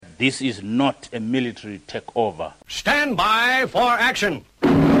This is not a military takeover. Stand by for action.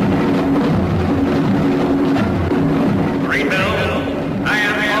 Greenville, I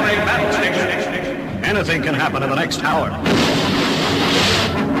am on a battle station. Anything can happen in the next hour.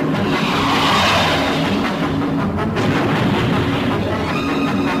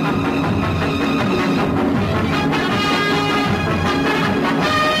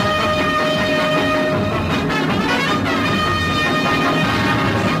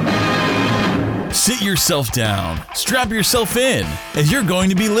 Sit yourself down, strap yourself in, as you're going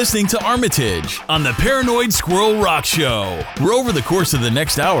to be listening to Armitage on the Paranoid Squirrel Rock Show, where over the course of the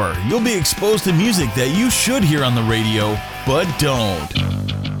next hour, you'll be exposed to music that you should hear on the radio, but don't.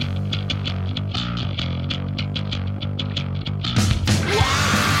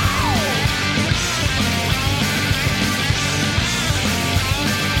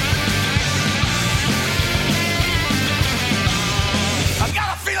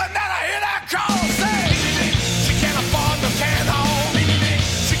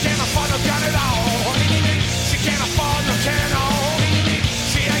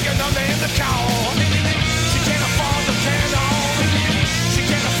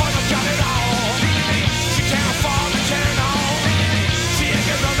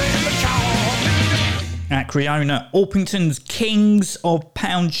 Creona Orpington's Kings of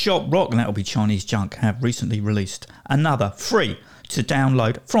Pound Shop Rock, and that'll be Chinese Junk, have recently released another free to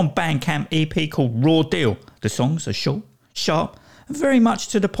download from Bandcamp EP called Raw Deal. The songs are short, sharp, and very much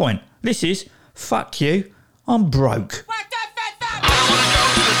to the point. This is Fuck You, I'm Broke.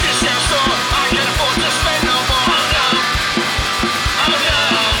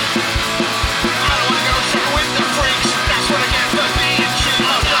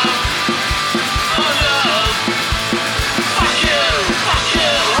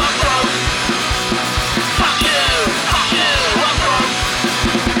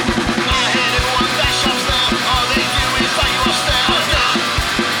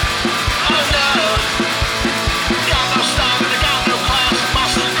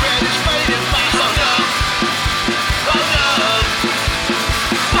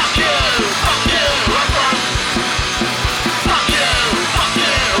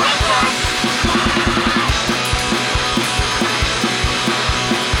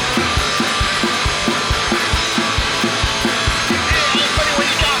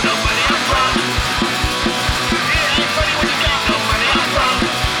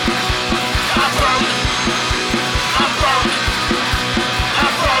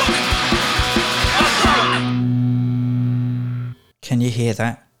 Can you hear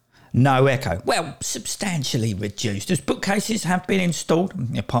that? No echo. Well, substantially reduced, as bookcases have been installed,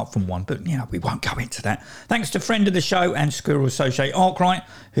 apart from one, but we won't go into that. Thanks to friend of the show and Squirrel Associate Arkwright,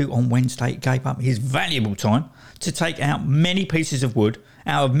 who on Wednesday gave up his valuable time to take out many pieces of wood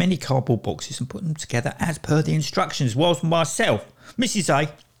out of many cardboard boxes and put them together as per the instructions, whilst myself, Mrs.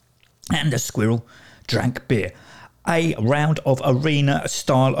 A, and the Squirrel drank beer. A round of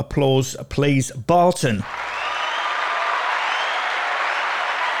arena-style applause, please, Barton.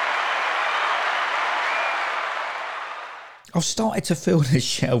 I've started to fill the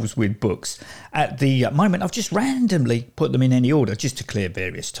shelves with books. At the moment, I've just randomly put them in any order just to clear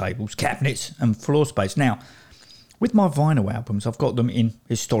various tables, cabinets and floor space. Now, with my vinyl albums, I've got them in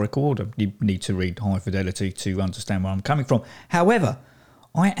historical order. You need to read High Fidelity to understand where I'm coming from. However,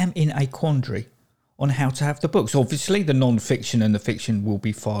 I am in a quandary on how to have the books. Obviously, the non-fiction and the fiction will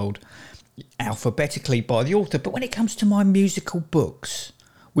be filed alphabetically by the author. But when it comes to my musical books,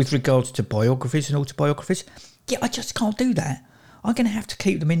 with regards to biographies and autobiographies, I just can't do that. I'm going to have to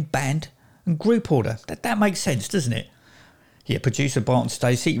keep them in band and group order. That makes sense, doesn't it? Yeah, producer Barton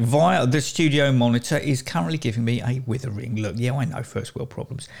Stacey, via the studio monitor, is currently giving me a withering look. Yeah, I know, first world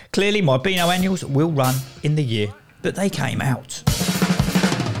problems. Clearly, my Beano annuals will run in the year that they came out.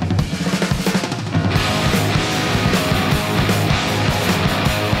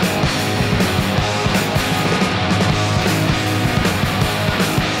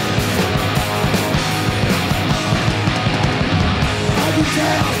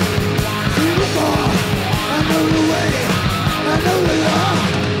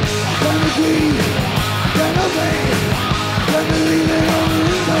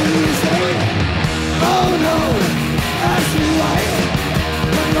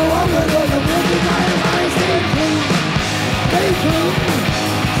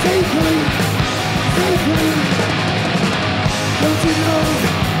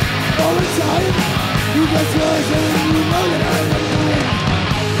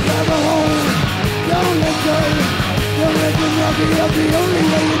 The only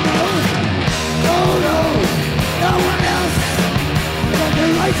way you know. Oh no, no one else.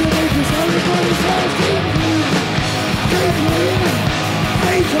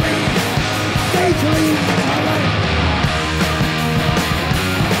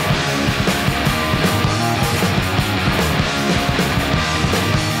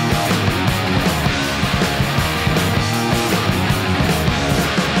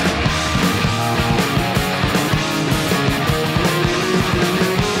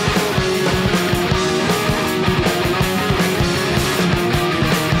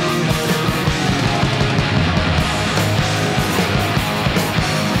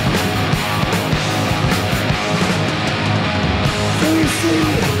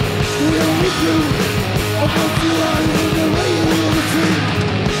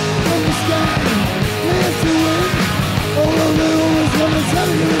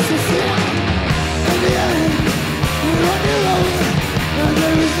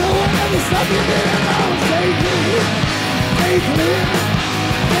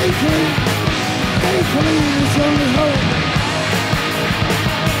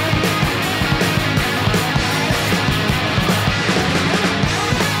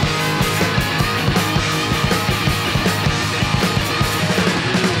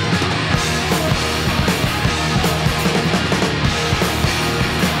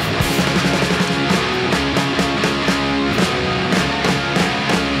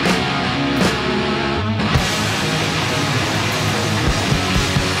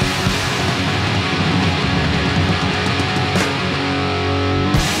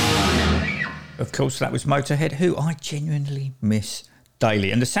 Of course, that was Motorhead, who I genuinely miss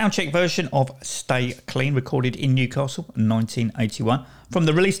daily. And the soundcheck version of Stay Clean, recorded in Newcastle in 1981. From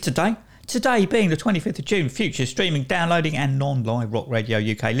the release today being the 25th of June, future streaming, downloading and non-live Rock Radio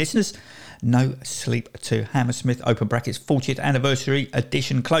UK listeners. No Sleep to Hammersmith, open brackets, 40th anniversary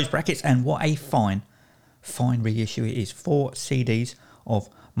edition, close brackets, and what a fine reissue it is. 4 CDs of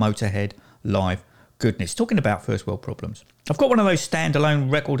Motorhead live goodness. Talking about first world problems, I've got one of those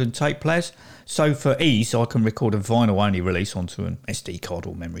standalone record and tape players, so for ease I can record a vinyl only release onto an SD card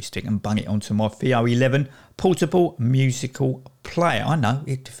or memory stick and bung it onto my Theo 11 portable musical player. I know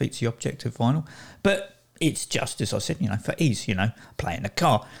it defeats the object of vinyl, but it's just as I said, for ease, play in the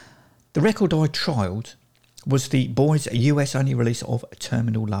car. The record I trialled was the Boys US only release of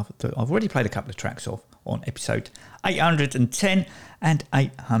Terminal Love that I've already played a couple of tracks of on episode 810 and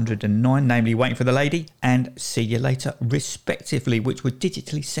 809, namely Waiting for the Lady and See You Later respectively, which were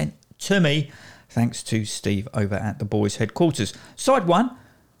digitally sent to me thanks to Steve over at the Boys headquarters. Side 1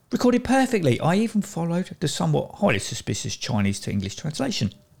 recorded perfectly. I even followed the somewhat highly suspicious Chinese to English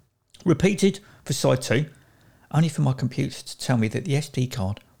translation. Repeated for side 2, only for my computer to tell me that the SD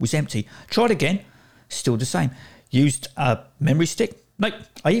card was empty. Tried again, still the same. Used a memory stick. Nope,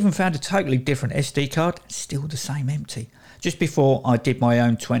 I even found a totally different SD card, still the same, empty. Just before I did my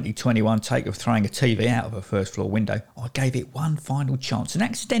own 2021 take of throwing a TV out of a first floor window, I gave it one final chance and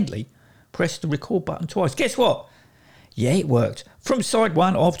accidentally pressed the record button twice. Guess what? Yeah, it worked. From side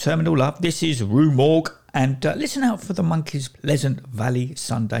 1 of Terminal Love, this is Rue Morgue, and listen out for the Monkeys' Pleasant Valley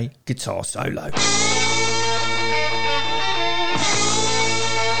Sunday guitar solo.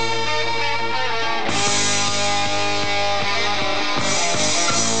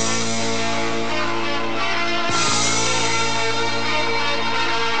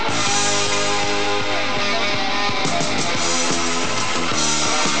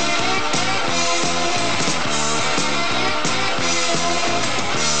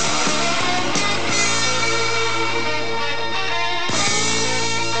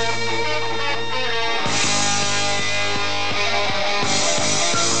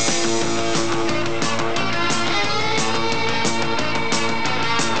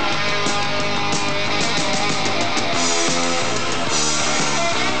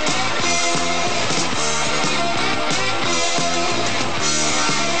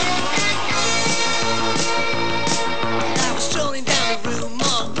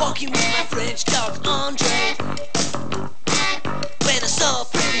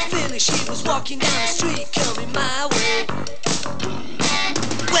 Walking down the street, coming my way.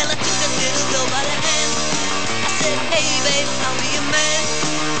 Well, I took that little girl by the hand. I said, hey babe, I'll be your man.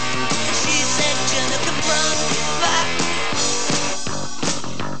 And she said, je ne comprends pas.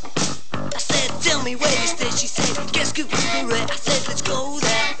 I said, tell me where you stay. She said, qu'est-ce que vous ferez? I said, let's go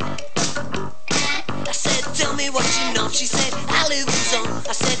there. I said, tell me what you know. She said, I live in zone.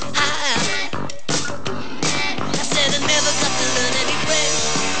 I said, hi. I said, I never got to learn any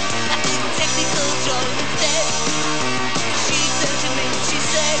French. Technical drawing instead. She turned to me and she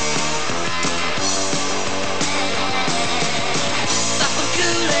said, Papa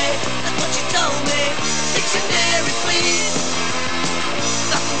Kool-Aid, that's what you told me. Dictionary, please.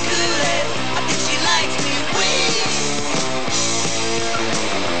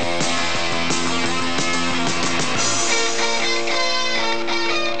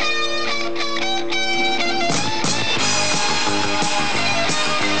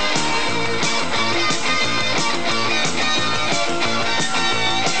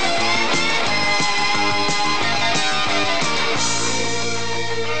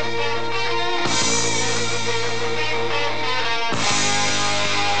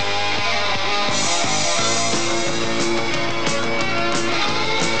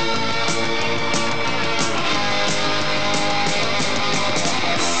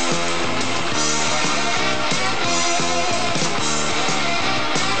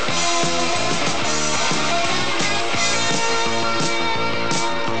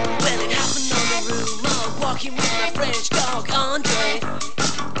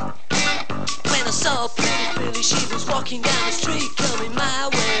 walking down the street coming my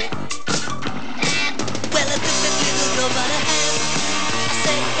way. Well, I took that little girl by the hand. I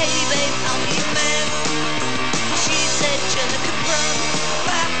said, hey babe, I'll be your man. She said, Jenna Capron,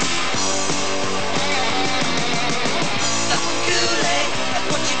 back. That one Kool-Aid, that's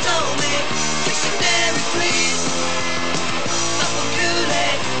what you told me. Dictionary, please. That one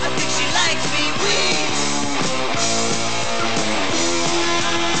Kool-Aid, I think she likes me, weeds.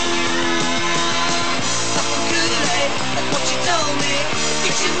 That one Kool-Aid, that's what you told me.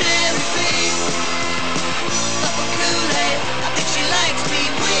 Dictionary, please. That one Kool-Aid, I think she likes me,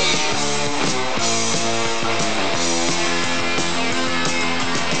 weeds.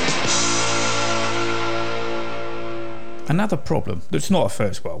 Another problem that's not a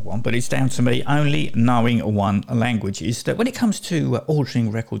first world one, but it's down to me only knowing one language, is that when it comes to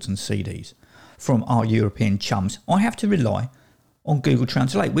ordering records and CDs from our European chums, I have to rely on Google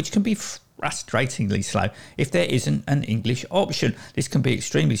Translate, which can be frustratingly slow if there isn't an English option. This can be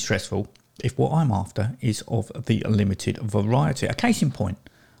extremely stressful if what I'm after is of the limited variety. A case in point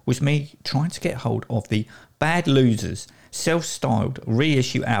was me trying to get hold of the Bad Losers self-styled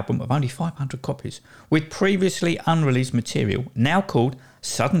reissue album of only 500 copies with previously unreleased material, now called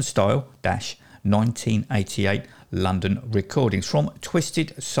Southern Style 1988 London Recordings from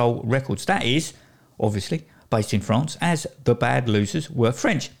Twisted Soul Records. That is, obviously, based in France, as the Bad Losers were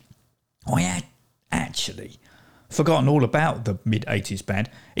French. I had actually forgotten all about the mid-80s band,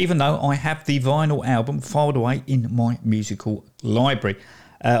 even though I have the vinyl album filed away in my musical library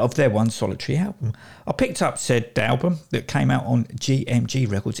of their one solitary album. I picked up said album that came out on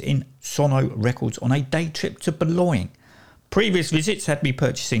GMG Records in Sono Records on a day trip to Boulogne. Previous visits had me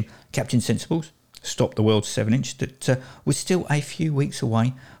purchasing Captain Sensible's Stop the World 7-inch that was still a few weeks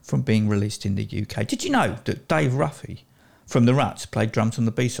away from being released in the UK. Did you know that Dave Ruffy from The Ruts played drums on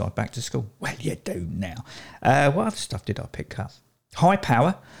the B-side, Back to School? Well, you do now. What other stuff did I pick up? High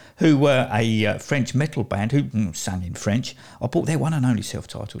Power, who were a French metal band who sang in French. I bought their one and only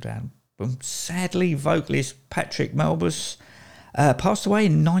self-titled album. Sadly, vocalist Patrick Melbus passed away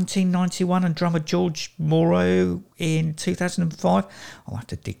in 1991 and drummer George Moreau in 2005. I'll have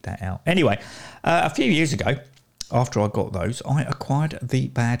to dig that out. Anyway, a few years ago, after I got those, I acquired the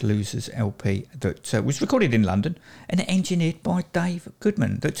Bad Losers LP that was recorded in London and engineered by Dave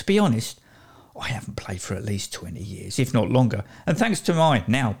Goodman, that, to be honest, I haven't played for at least 20 years, if not longer. And thanks to my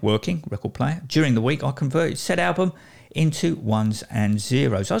now working record player, during the week I converted said album into ones and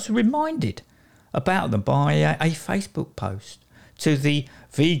zeros. I was reminded about them by a Facebook post to the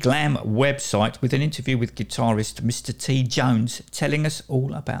V-Glam website with an interview with guitarist Mr. T. Jones telling us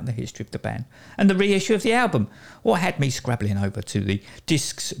all about the history of the band and the reissue of the album. What had me scrabbling over to the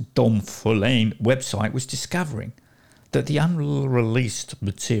Discs d'Orphelin website was discovering that the unreleased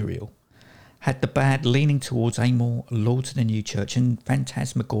material had the band leaning towards a more Lords of the New Church and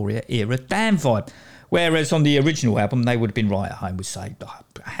Phantasmagoria era damn vibe, whereas on the original album they would have been right at home with, say,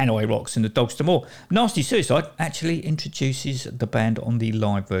 Hanoi Rocks and the Dogs to More. Nasty Suicide actually introduces the band on the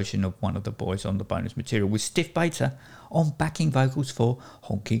live version of One of the Boys on the bonus material, with Stiff Beta on backing vocals for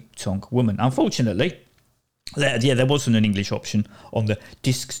Honky Tonk Woman. Unfortunately, there wasn't an English option on the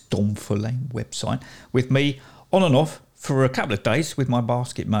Discs d'Orphelin website, with me on and off for a couple of days with my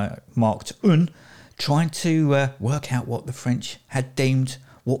basket marked un, trying to work out what the French had deemed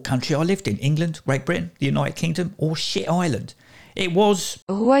what country I lived in: England, Great Britain, the United Kingdom, or Shit Island. It was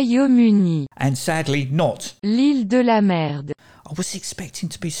Royaume-Uni, and sadly not l'île de la merde. I was expecting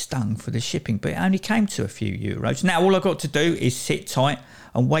to be stung for the shipping, but it only came to a few euros. Now all I've got to do is sit tight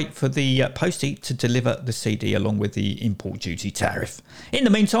and wait for the postie to deliver the CD along with the import duty tariff. In the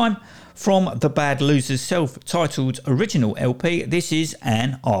meantime, from the Bad Losers' self-titled original LP, this is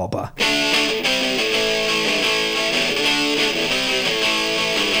Ann Arbor.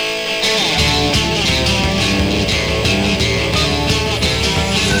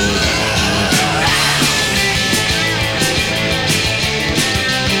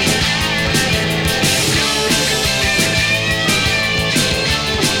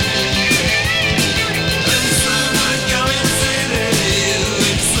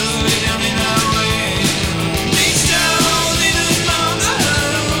 Each time, all in his mouth,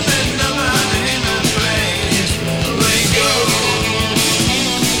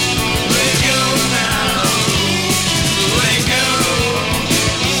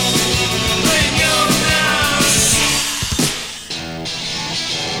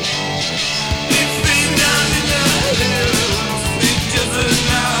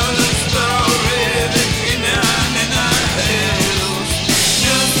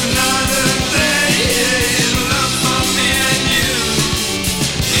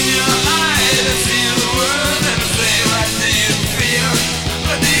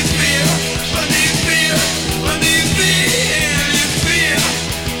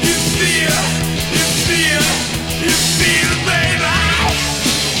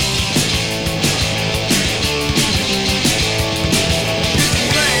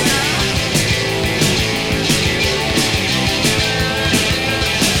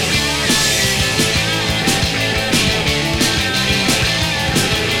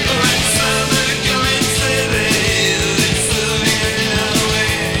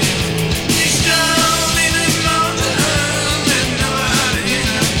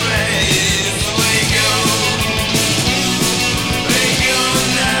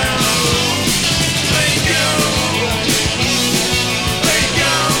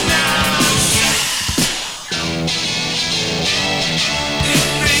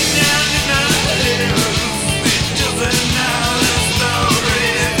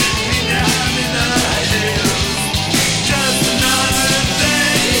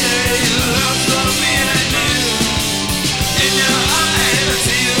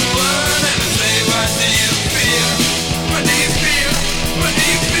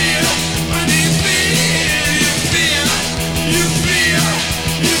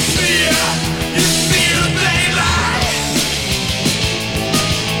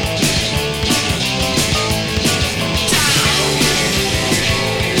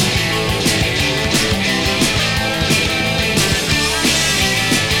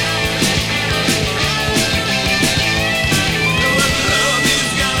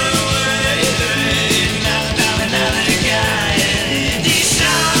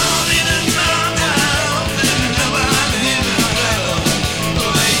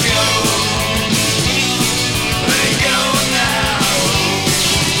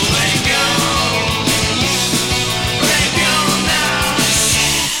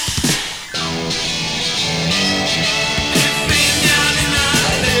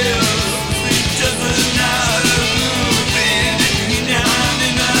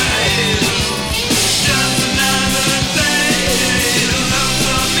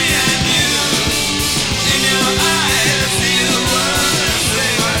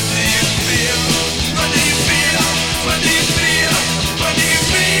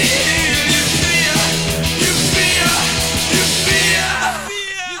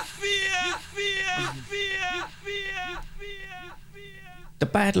 The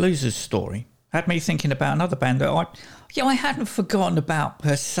Bad Losers story had me thinking about another band that I hadn't forgotten about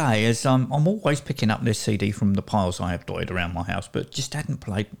per se, as I'm always picking up this CD from the piles I have dotted around my house, but just hadn't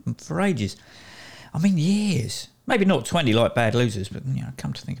played them for ages. I mean, years. Maybe not 20 like Bad Losers, but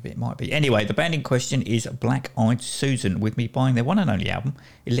come to think of it, it might be. Anyway, the band in question is Black Eyed Susan, with me buying their one and only album,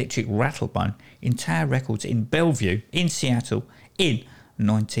 Electric Rattlebone, in Tower Records in Bellevue, in Seattle, in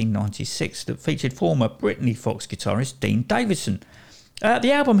 1996, that featured former Britney Fox guitarist Dean Davison.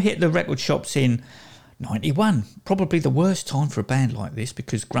 The album hit the record shops in 91, probably the worst time for a band like this,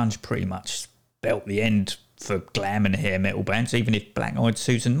 because grunge pretty much spelt the end for glam and hair metal bands, even if Black Eyed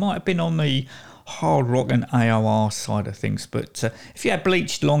Susan might have been on the hard rock and AOR side of things. But if you had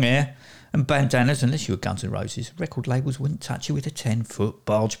bleached long hair and bandanas, unless you were Guns N' Roses, record labels wouldn't touch you with a 10-foot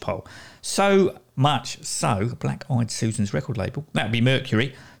barge pole. So much so, Black Eyed Susan's record label, that would be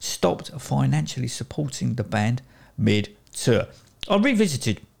Mercury, stopped financially supporting the band mid-tour. I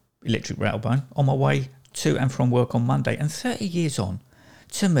revisited Electric Rattlebone on my way to and from work on Monday, and 30 years on,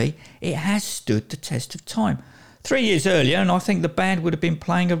 to me, it has stood the test of time. 3 years earlier, and I think the band would have been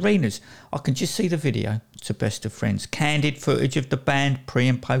playing arenas. I can just see the video to Best of Friends. Candid footage of the band pre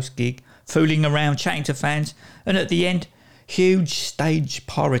and post gig, fooling around, chatting to fans, and at the end, huge stage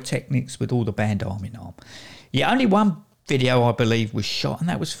pyrotechnics with all the band arm in arm. Yeah, only one video, I believe, was shot, and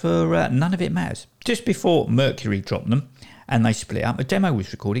that was for None of It Matters. Just before Mercury dropped them, and they split up, a demo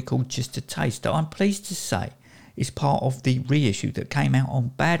was recorded called Just a Taste, that I'm pleased to say is part of the reissue that came out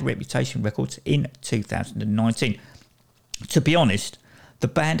on Bad Reputation Records in 2019. To be honest, the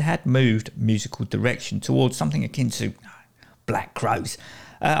band had moved musical direction towards something akin to Black Crowes.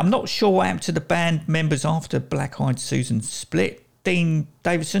 I'm not sure what happened to the band members after Black Eyed Susan split. Dean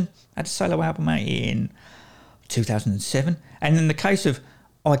Davison had a solo album out in 2007, and in the case of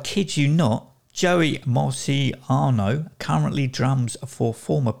I Kid You Not, Joey Marciano currently drums for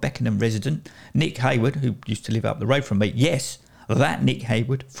former Beckenham resident Nick Hayward, who used to live up the road from me. Yes, that Nick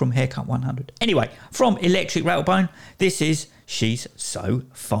Hayward from Haircut 100. Anyway, from Electric Rattlebone, this is She's So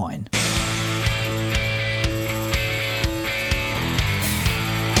Fine.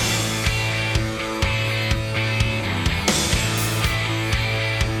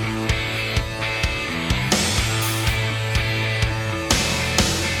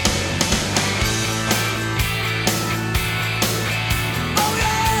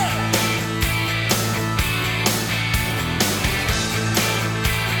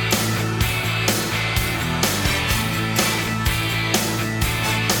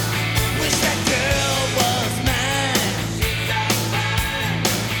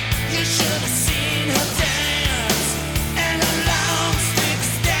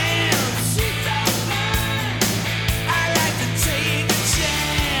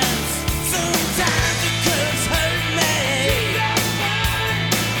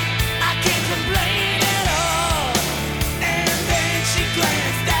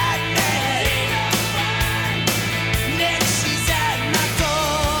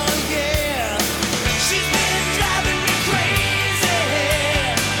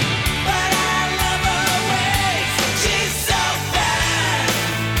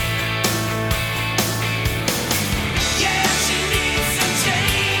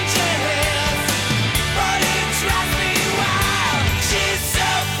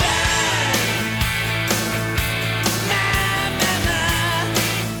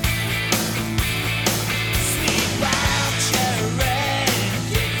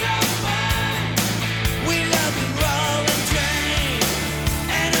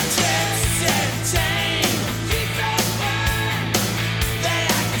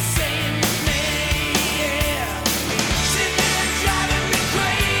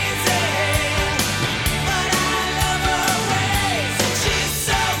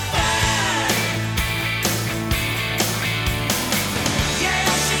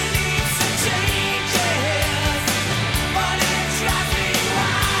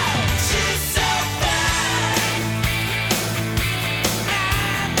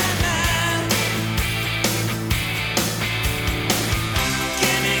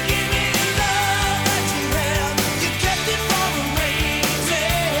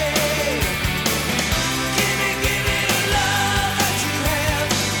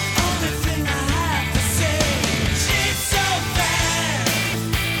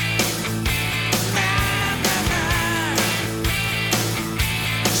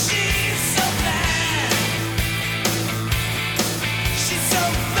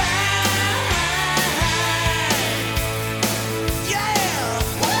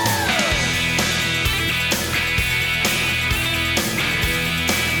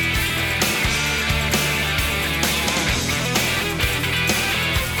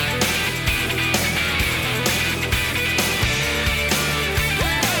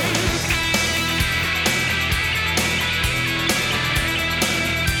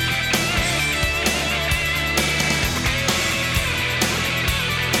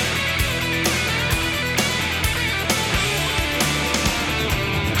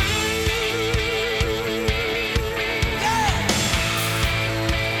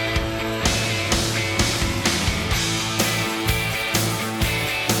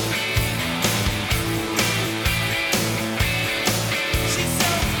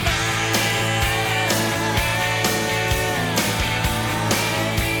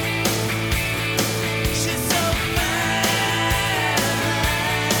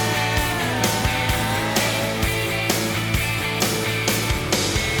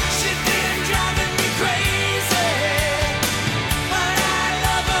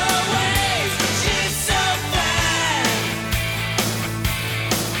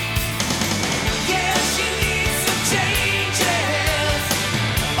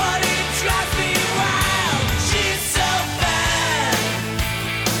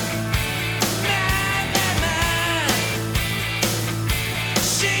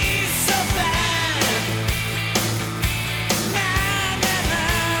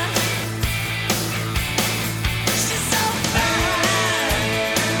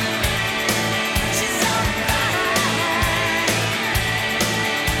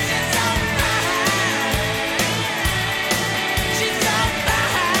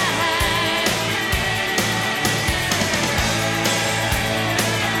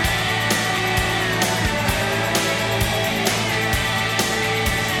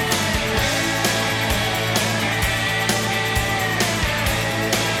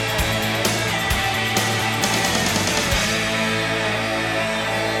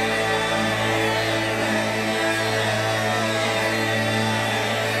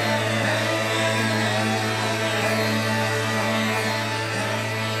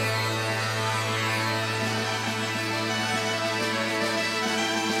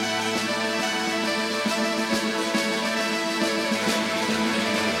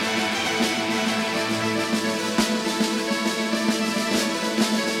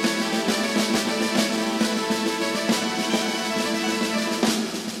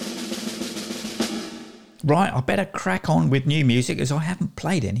 right, I better crack on with new music as I haven't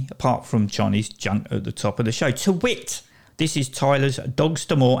played any apart from Chinese junk at the top of the show. To wit, this is Tyler's Dogs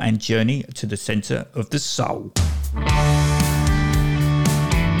D'Amour and Journey to the Centre of the Soul.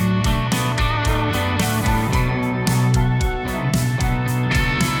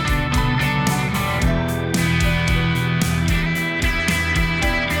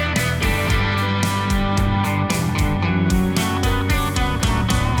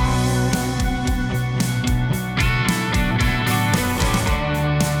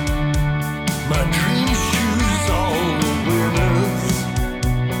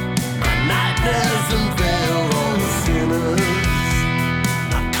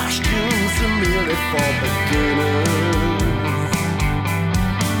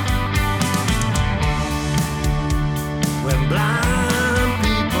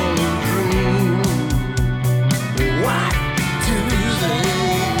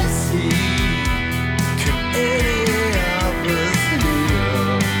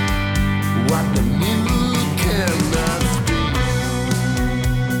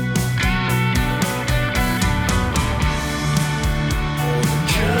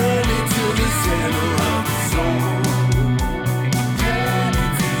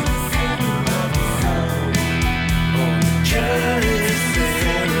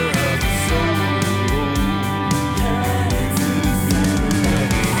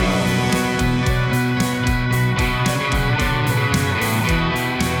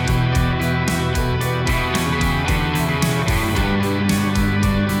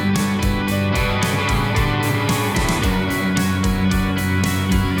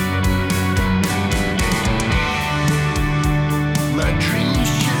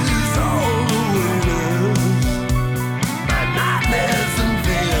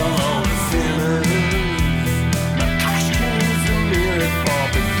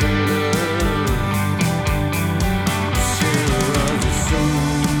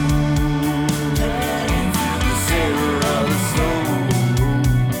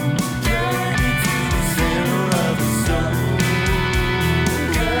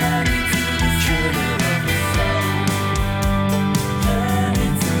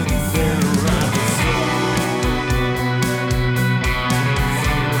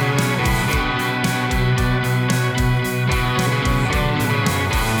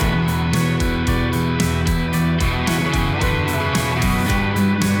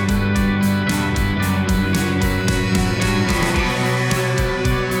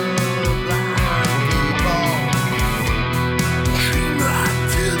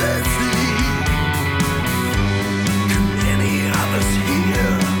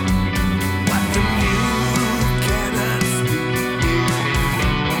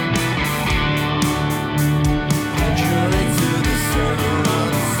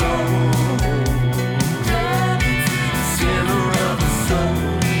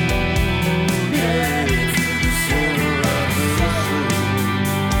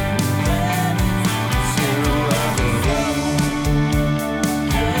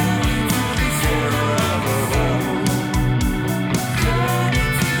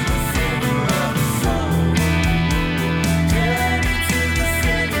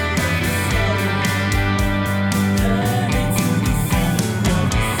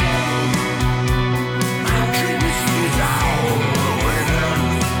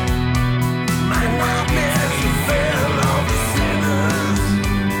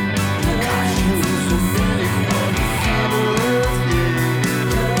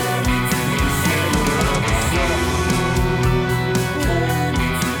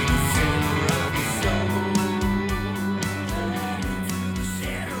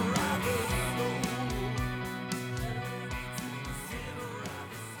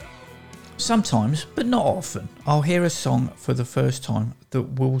 Sometimes, but not often, I'll hear a song for the first time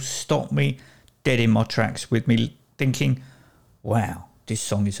that will stop me dead in my tracks with me thinking, wow, this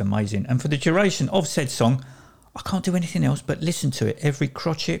song is amazing. And for the duration of said song, I can't do anything else but listen to it every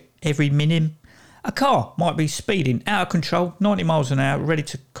crotchet, every minim. A car might be speeding out of control, 90 miles an hour, ready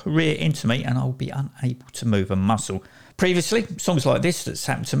to career into me, and I'll be unable to move a muscle. Previously, songs like this that's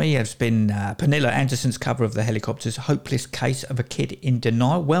happened to me has been Pernilla Anderson's cover of the Helicopters' Hopeless Case of a Kid in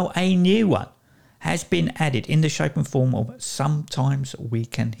Denial. Well, a new one has been added in the shape and form of Sometimes We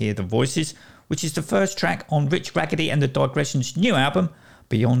Can Hear the Voices, which is the first track on Rich Raggedy and the Digressions' new album,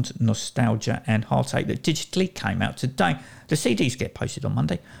 Beyond Nostalgia and Heartache, that digitally came out today. The CDs get posted on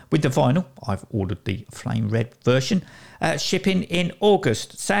Monday. With the vinyl, I've ordered the flame red version, shipping in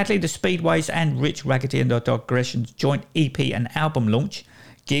August. Sadly, the Speedways and Rich Raggedy and the Digressions joint EP and album launch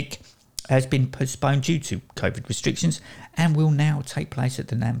gig has been postponed due to COVID restrictions and will now take place at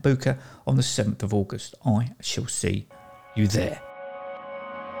the Nambucca on the 7th of August. I shall see you there.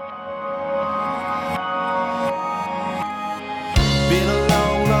 Been a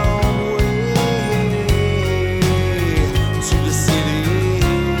long, long way to the city,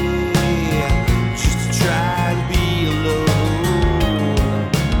 just to try and be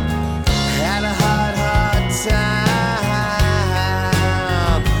alone. Had a hard, hard time,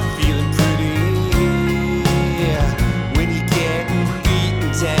 feeling pretty when you're getting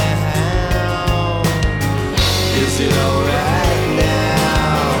beaten down. Is it alright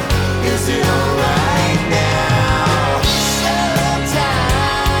now? Is it alright now?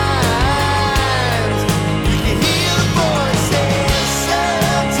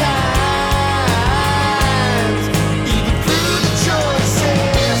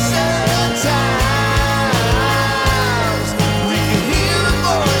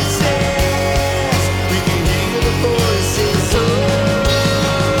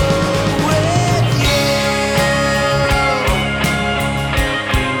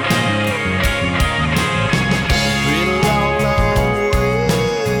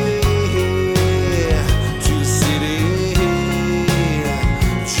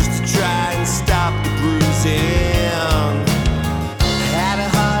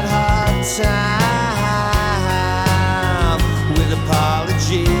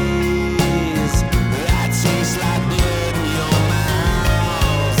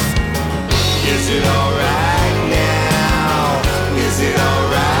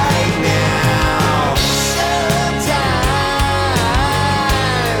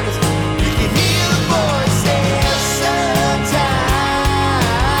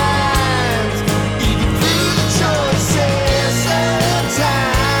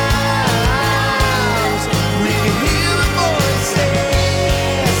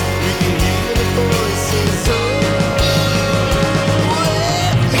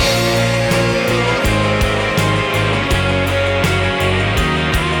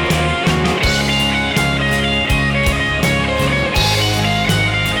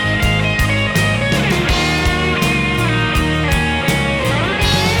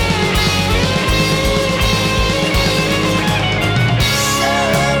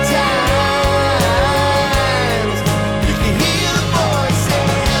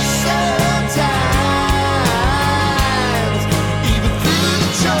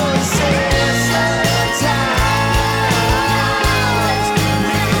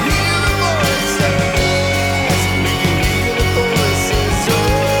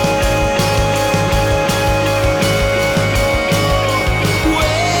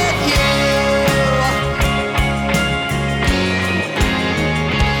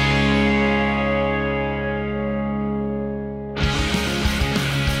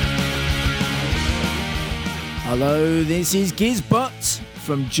 Hello, this is Gizbot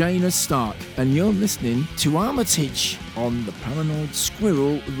from Jaina Stark, and you're listening to Armitage on the Paranoid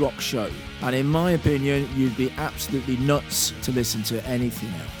Squirrel Rock Show. And in my opinion, you'd be absolutely nuts to listen to anything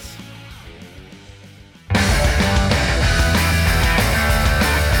else.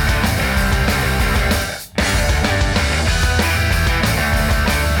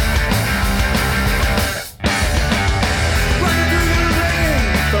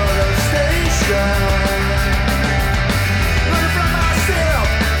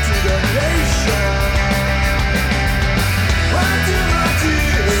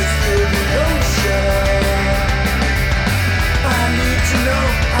 I need to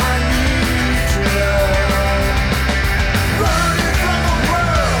know.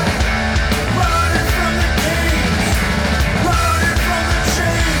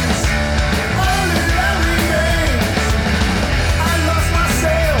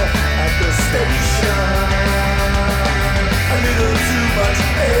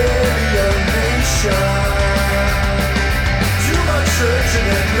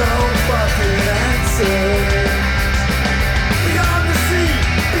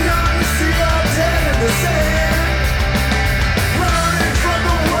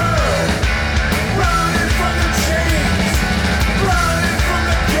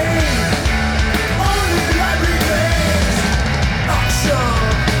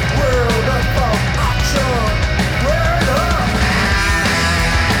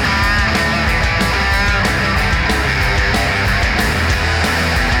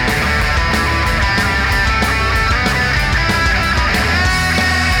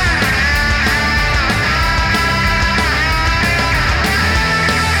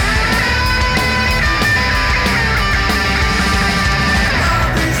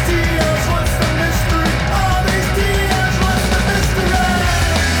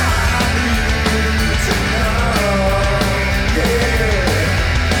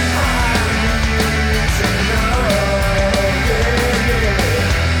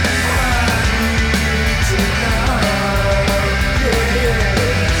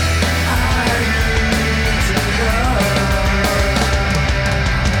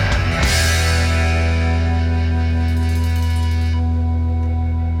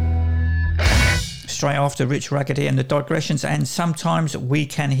 straight after Rich Raggedy and the Digressions, and sometimes we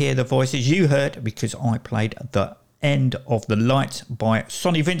can hear the voices you heard because I played The End of the Light by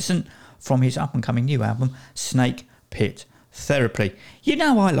Sonny Vincent from his up-and-coming new album, Snake Pit Therapy. You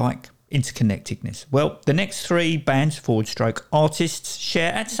know I like interconnectedness. Well, the next three bands, forward-stroke artists,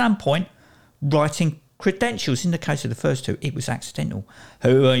 share at some point writing credentials. In the case of the first two, it was accidental.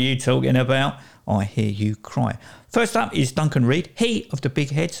 Who are you talking about? I Hear You Cry. First up is Duncan Reid, he of the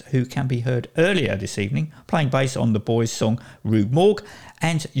Big Heads, who can be heard earlier this evening, playing bass on the Boys' song Rue Morgue,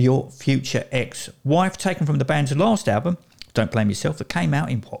 and Your Future Ex-Wife, taken from the band's last album, Don't Blame Yourself, that came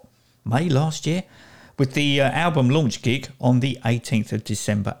out in, May last year, with the album launch gig on the 18th of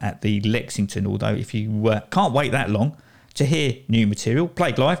December at the Lexington. Although if you can't wait that long to hear new material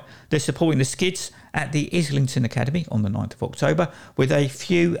played live, they're supporting the Skids at the Islington Academy on the 9th of October, with a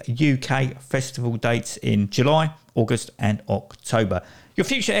few UK festival dates in July, August and October. Your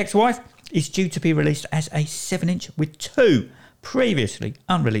Future Ex-Wife is due to be released as a 7-inch with 2 previously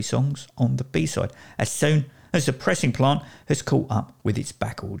unreleased songs on the B-side, as soon as the pressing plant has caught up with its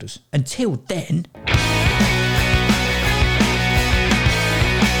back orders. Until then...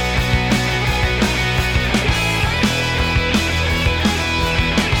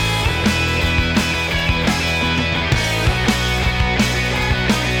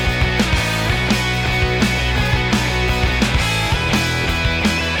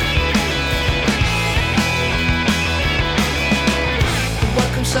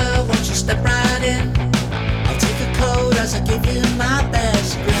 Sir, won't you step right in? I'll take a coat as I give you my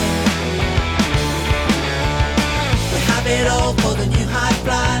best grin. We have it all for the new high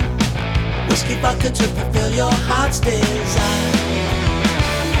fly. Whiskey vodka to fulfill your heart's desire.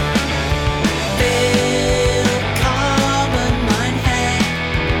 Feel calm and mind hang.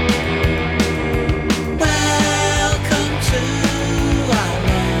 Welcome to our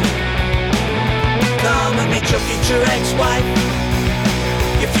land. Come and meet your future ex-wife,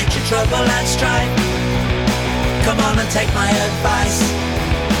 your future trouble and strife. Come on and take my advice,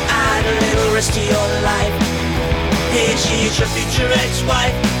 add a little risk to your life. Here she is, your future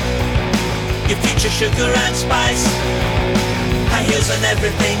ex-wife, your future sugar and spice. High heels and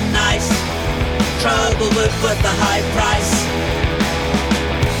everything nice, trouble but worth the high price.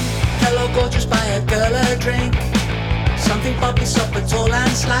 Hello gorgeous, buy a girl a drink, something poppy, soft but tall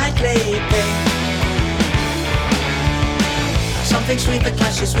and slightly pink. Something sweet that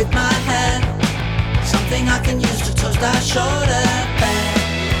clashes with my hair, something I can use to toast our shoulder bed.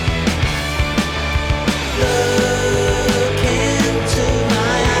 Look into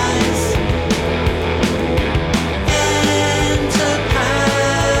my eyes, enter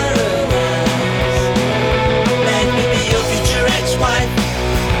paradise. Let me be your future ex-wife,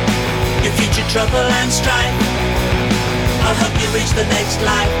 your future trouble and strife. I'll help you reach the next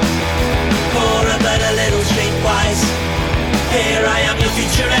life, poorer but a little streetwise. Here I am, your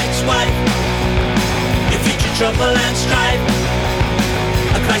future ex-wife, your future trouble and strife.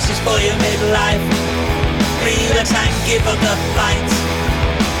 A crisis for your midlife, relax and give up the fight.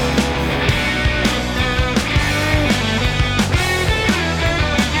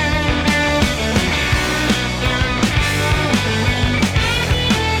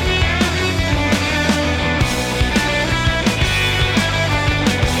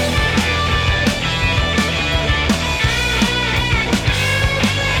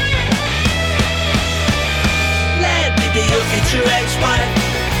 Your ex-wife,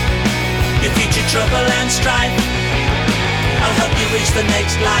 your future trouble and strife. I'll help you reach the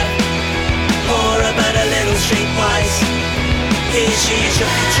next life, poorer but a little streetwise. Here she is, your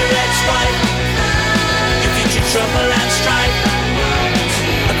future ex-wife, your future trouble and strife.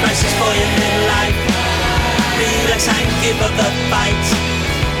 A crisis for your midlife, relax and give up the fight.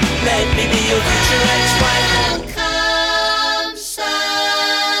 Let me be your future ex-wife. Come,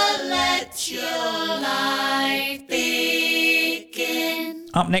 sir, let your life be.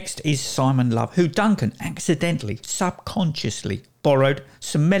 Up next is Simon Love, who Duncan accidentally, subconsciously borrowed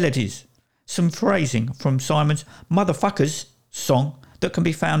some melodies, some phrasing from Simon's Motherfuckers song that can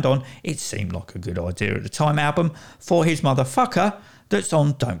be found on It Seemed Like a Good Idea at the Time album for his Motherfucker that's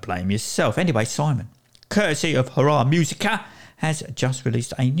on Don't Blame Yourself. Anyway, Simon, courtesy of Hurrah Musica, has just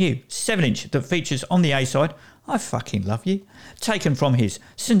released a new 7-inch that features on the A-side I Fucking Love You, taken from his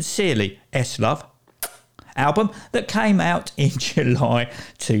Sincerely S-Love album that came out in July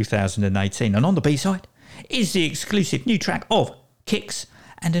 2018. And on the B-side is the exclusive new track of Kicks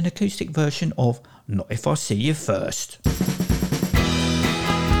and an acoustic version of Not If I See You First.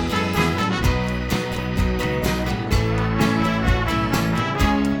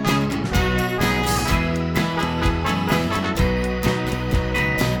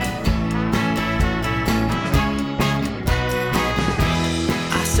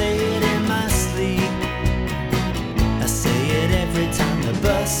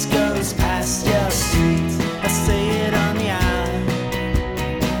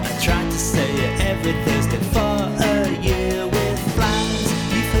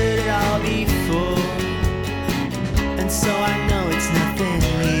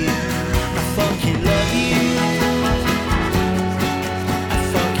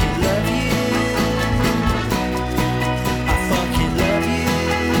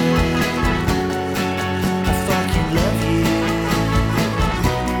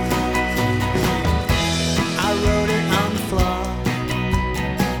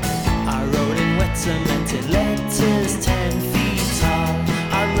 printed letters 10 feet tall.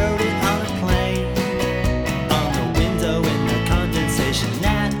 I wrote it on a plane, on the window in the condensation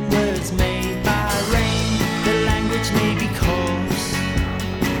that was made by rain. The language may be coarse,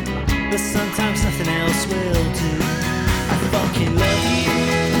 but sometimes nothing else will do. I fucking love you.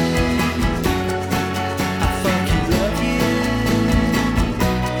 I fucking love you.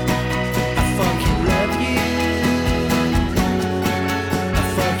 I fucking love you. I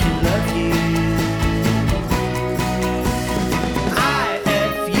fucking love you.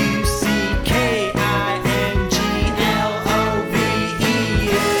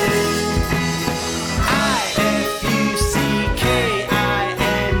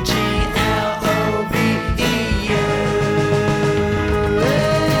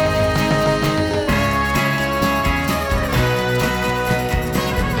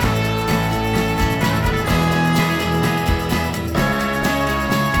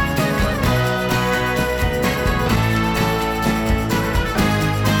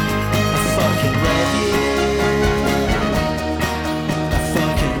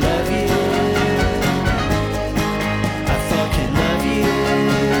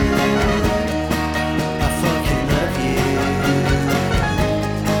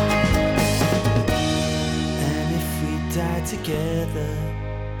 Together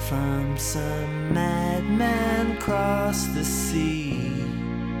from some madman across the sea,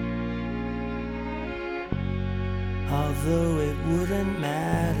 although it wouldn't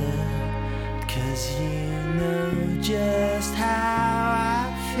matter, 'cause you know just how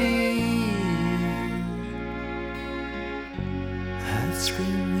I feel. I'd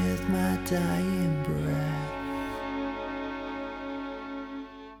scream with my dying breath,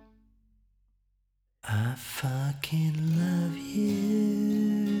 I fucking love you.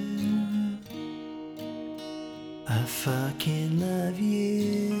 I fucking love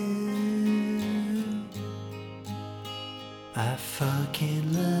you. I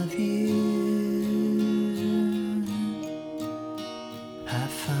fucking love you. I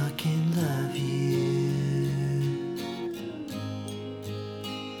fucking love you.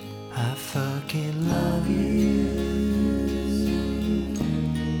 I fucking love you.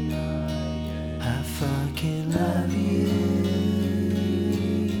 I fucking love you. I fucking love you.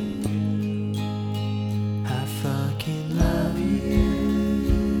 I fucking love you. I fucking love you.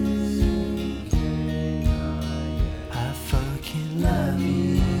 I fucking love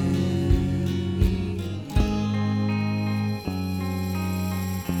you.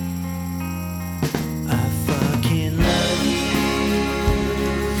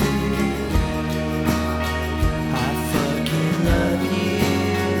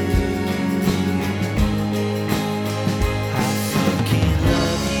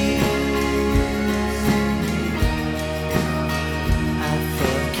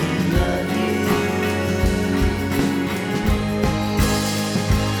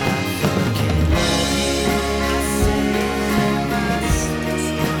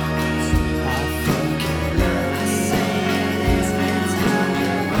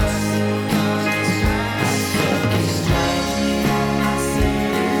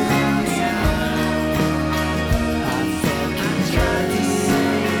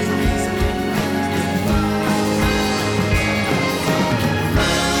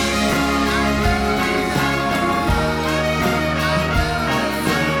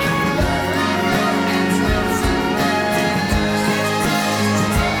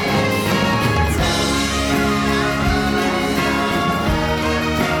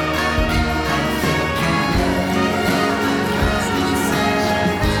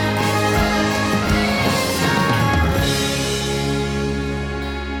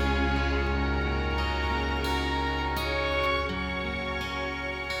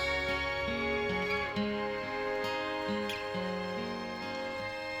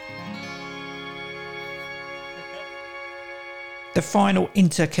 The final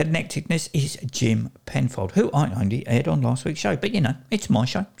interconnectedness is Jim Penfold, who I only aired on last week's show. But, you know, it's my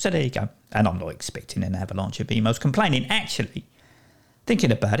show, so there you go. And I'm not expecting an avalanche of emails complaining. Actually,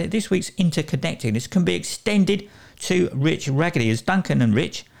 thinking about it, this week's interconnectedness can be extended to Rich Raggedy, as Duncan and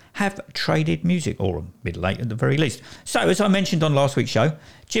Rich have traded music, or a bit late at the very least. So, as I mentioned on last week's show,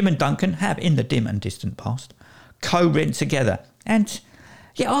 Jim and Duncan have, in the dim and distant past, co-written together. And,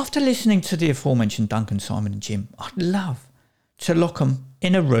 yeah, after listening to the aforementioned Duncan, Simon and Jim, I'd love to lock them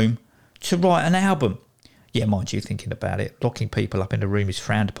in a room to write an album. Yeah, mind you, thinking about it, locking people up in a room is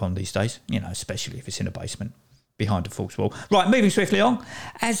frowned upon these days, you know, especially if it's in a basement behind a false wall. Right, moving swiftly on.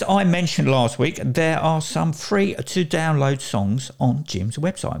 As I mentioned last week, there are some free to download songs on Jim's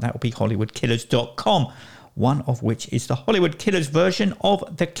website. That will be hollywoodkillers.com. one of which is the Hollywood Killers version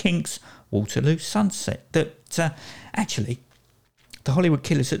of the Kinks' Waterloo Sunset, that actually the Hollywood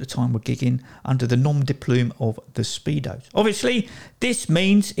Killers at the time were gigging under the nom de plume of the Speedos. Obviously, this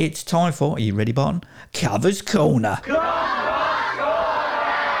means it's time for, are you ready, Barton? Covers Corner.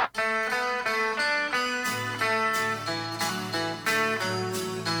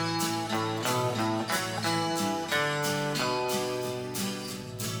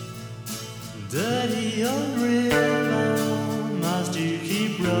 Dirty old river, must you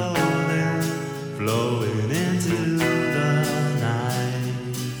keep rolling, flowing into the night?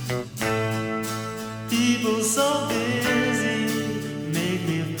 People so busy, make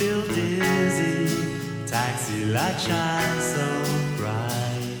me feel dizzy, taxi light shines so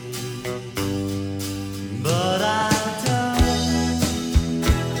bright. But I don't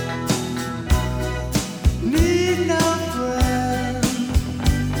need no friend.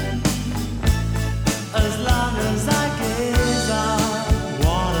 As long as I gaze on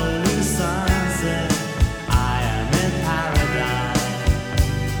Waterloo sunset, I am in paradise.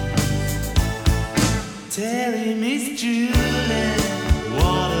 Terry meets Julie,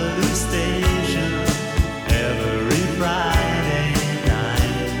 Waterloo Station, every Friday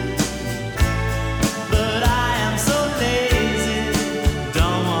night. But I am so lazy,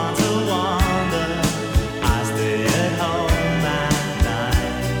 don't want to wander, I stay at home at night.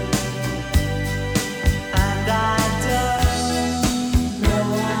 And I don't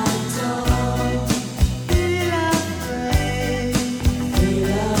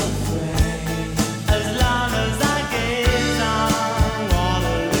feel afraid, as long as I gaze on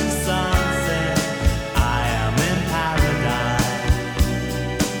Waterloo sunset, I am in paradise.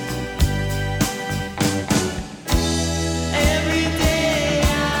 Every day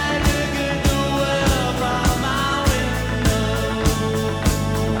I look at the world from my window.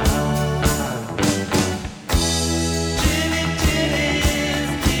 Chilly, chilly,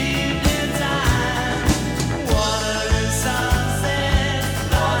 deep inside. Waterloo sunset,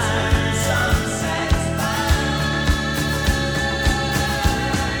 Waterloo sunset.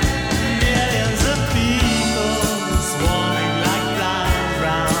 Millions of people swarming like flies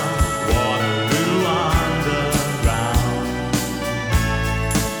round Waterloo underground.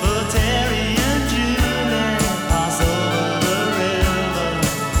 But Terry and Julie pass over the river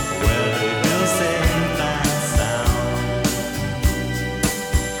where they feel safe and sound.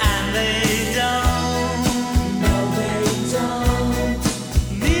 And they don't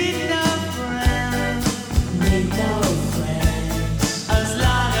need no friends, as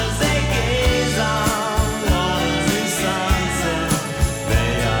long as they gaze on Waterloo sunset,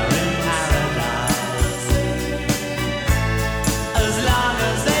 they are in paradise. As long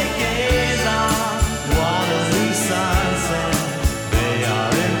as they gaze on Waterloo sunset, they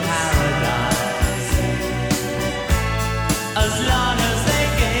are in paradise. As long as they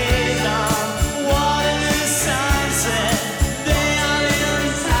gaze on Waterloo sunset, they are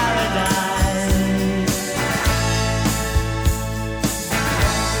in paradise.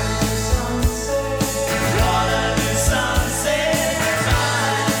 Waterloo sunset,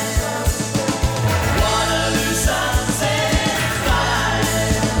 Waterloo sunset,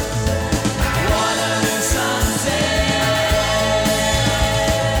 Waterloo sunset,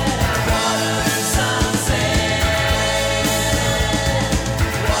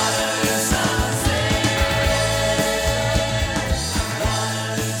 Waterloo sunset,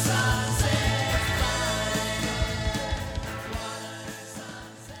 Waterloo sunset.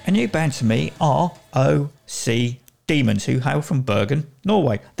 A new band to me are O.C. Demons, who hail from Bergen,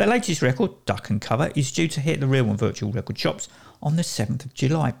 Norway. Their latest record, Duck and Cover, is due to hit the Real and Virtual record shops on the 7th of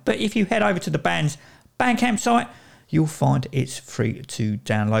July. But if you head over to the band's Bandcamp site, you'll find it's free to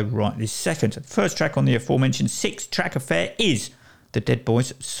download right this second. The first track on the aforementioned 6-track affair is the Dead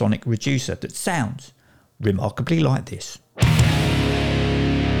Boys' Sonic Reducer, that sounds remarkably like this.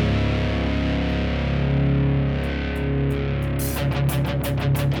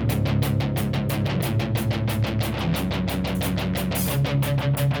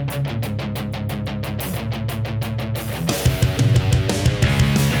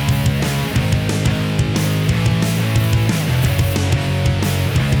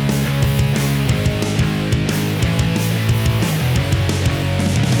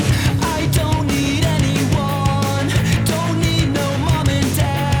 I don't need anyone, don't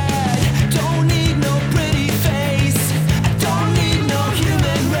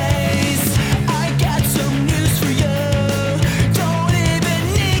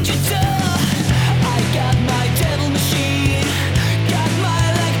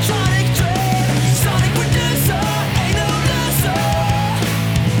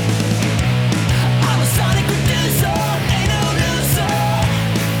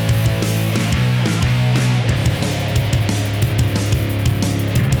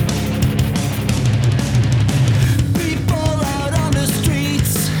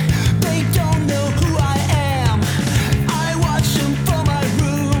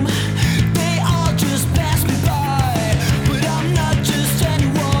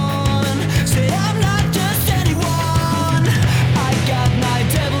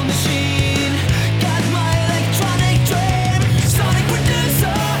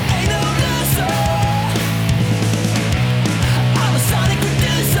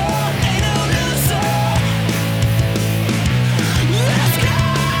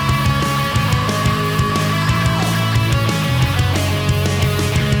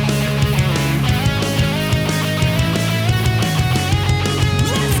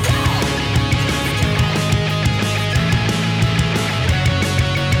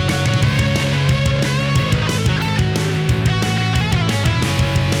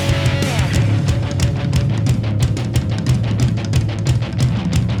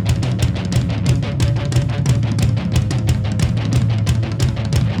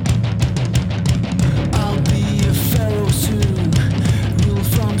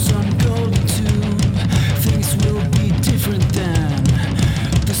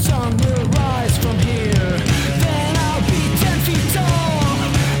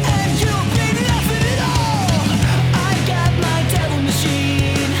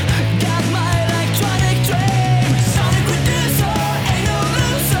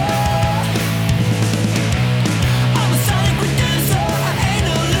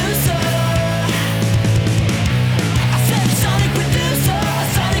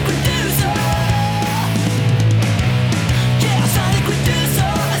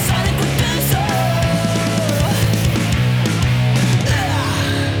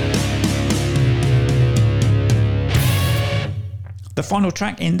The final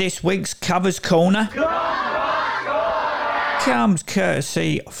track in this week's Covers Corner comes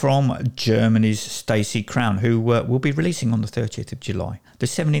courtesy from Germany's Stacey Crown, who will be releasing on the 30th of July the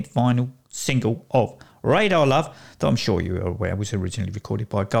 7th vinyl single of Radar Love, that I'm sure you are aware was originally recorded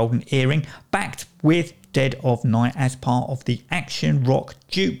by Golden Earring, backed with Dead of Night as part of the action rock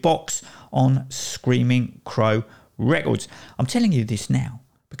jukebox on Screaming Crow Records. I'm telling you this now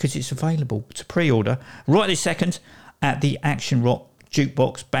because it's available to pre-order right this second at the Action Rock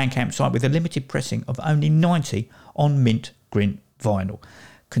Jukebox Bandcamp site with a limited pressing of only 90 on mint green vinyl.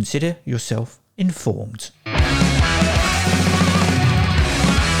 Consider yourself informed.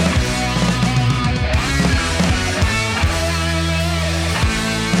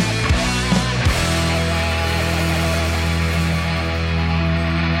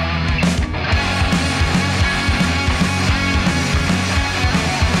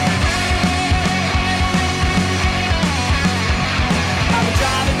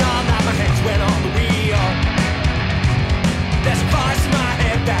 There's a voice in my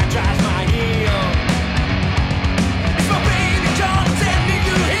head that drives my heel. It's my baby John sending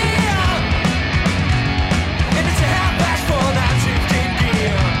you here. And it's a 4:30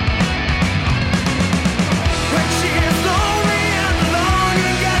 gear. When she is lonely and alone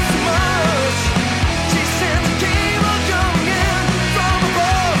and gets too much, she sends a cable coming in from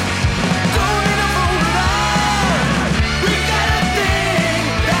above. Don't need a phone at all. We got a thing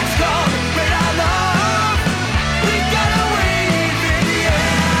that's called radar love. We got a wave in the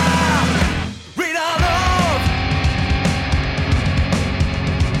air. Radar love.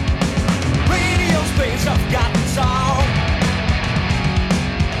 Radio space, a forgotten song.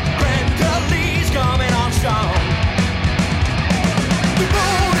 Brenda Lee's coming on strong. The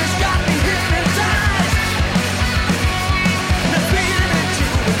moon has got me hypnotized. Let's beat it into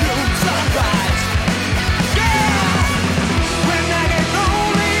the blue sunrise. Yeah! When I get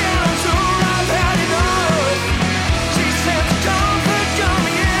lonely and I'm sure I've had enough, she sends a comfort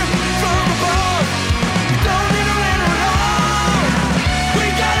coming in from above. We don't need a radar at all. We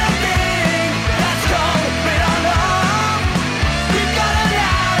got a thing that's called radar love. We got a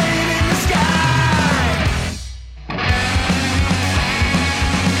light in the sky.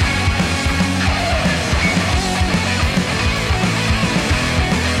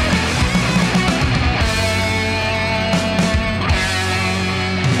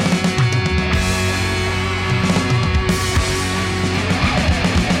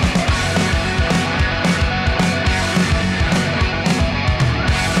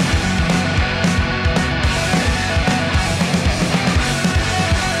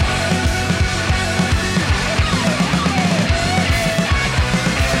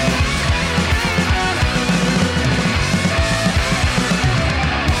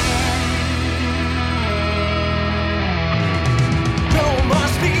 No more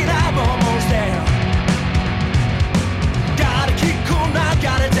speed, I'm almost there. Gotta keep cool now,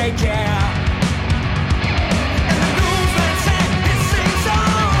 gotta take care. And the newsman sang his sing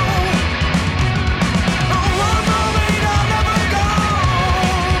song. Oh, one more radar, never go.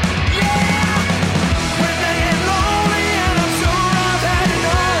 Yeah. When they get lonely and I'm sure I've had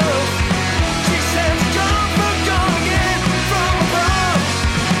enough, she sends comfort coming in from above.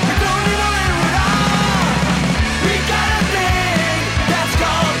 We don't need a radar at all. We got a thing that's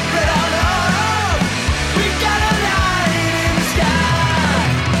called radar love. We got a light in the sky.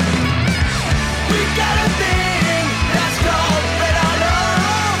 We got a thing that's called radar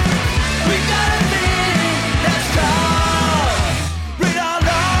love. We got a thing that's called radar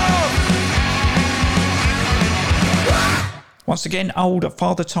love. Once again, old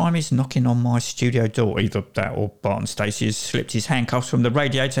Father Time is knocking on my studio door. Either that or Barton Stacey has slipped his handcuffs from the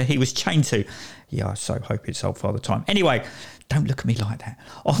radiator he was chained to. Yeah, I so hope it's old Father Time. Anyway, don't look at me like that.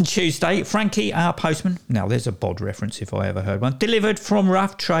 On Tuesday, Frankie, our postman, now there's a bod reference if I ever heard one, delivered from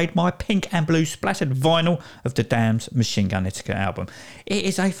Rough Trade my pink and blue splattered vinyl of the Damned's Machine Gun Etiquette album. It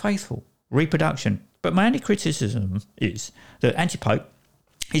is a faithful reproduction, but my only criticism is that Antipope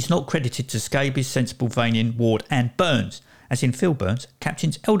is not credited to Scabies, Sensible, Vanian, Ward and Burns, as in Phil Burns,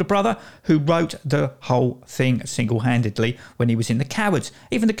 Captain's elder brother, who wrote the whole thing single-handedly when he was in the Cowards.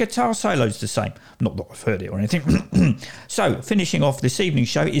 Even the guitar solo's the same. Not that I've heard it or anything. So, finishing off this evening's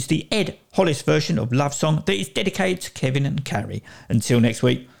show is the Ed Hollis version of Love Song that is dedicated to Kevin and Carrie. Until next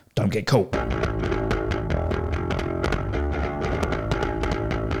week, don't get caught.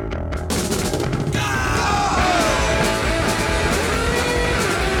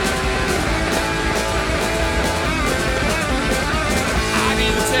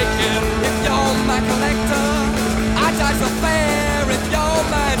 If you're my collector, I die so fair. If you're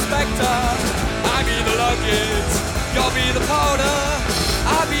my inspector, I be the luggage, you'll be the powder.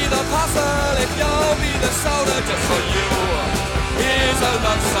 just for you. Here's a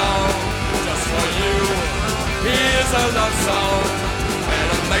love song, just for you. Here's a love song, and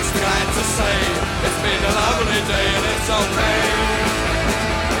it makes me glad to say it's been a lovely day and it's okay.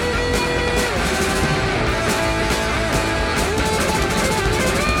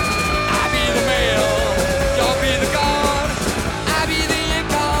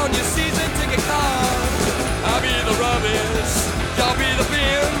 Y'all be the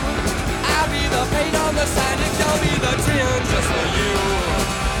bin, I'll be the paint on the sign, and y'all be the tin. Just for you,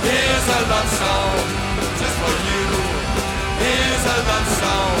 here's a love song. Just for you, here's a love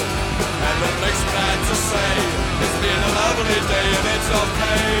song. And it makes me glad to say it's been a lovely day and it's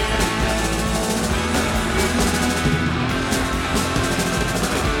okay.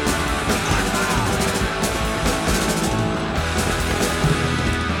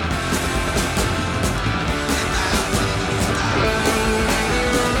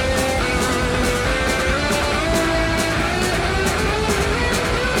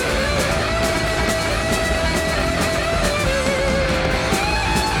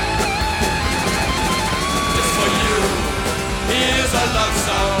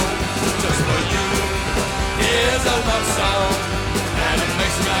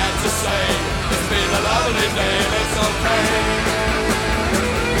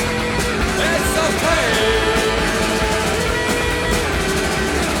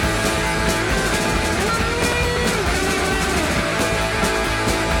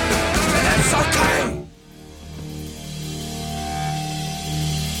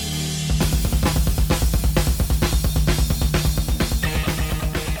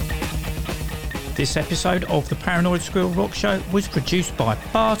 This episode of the Paranoid Squirrel Rock Show was produced by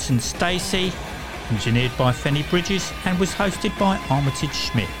Bart and Stacey, engineered by Fenny Bridges, and was hosted by Armitage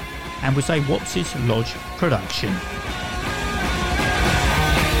Schmidt, and was a Wopsis Lodge production.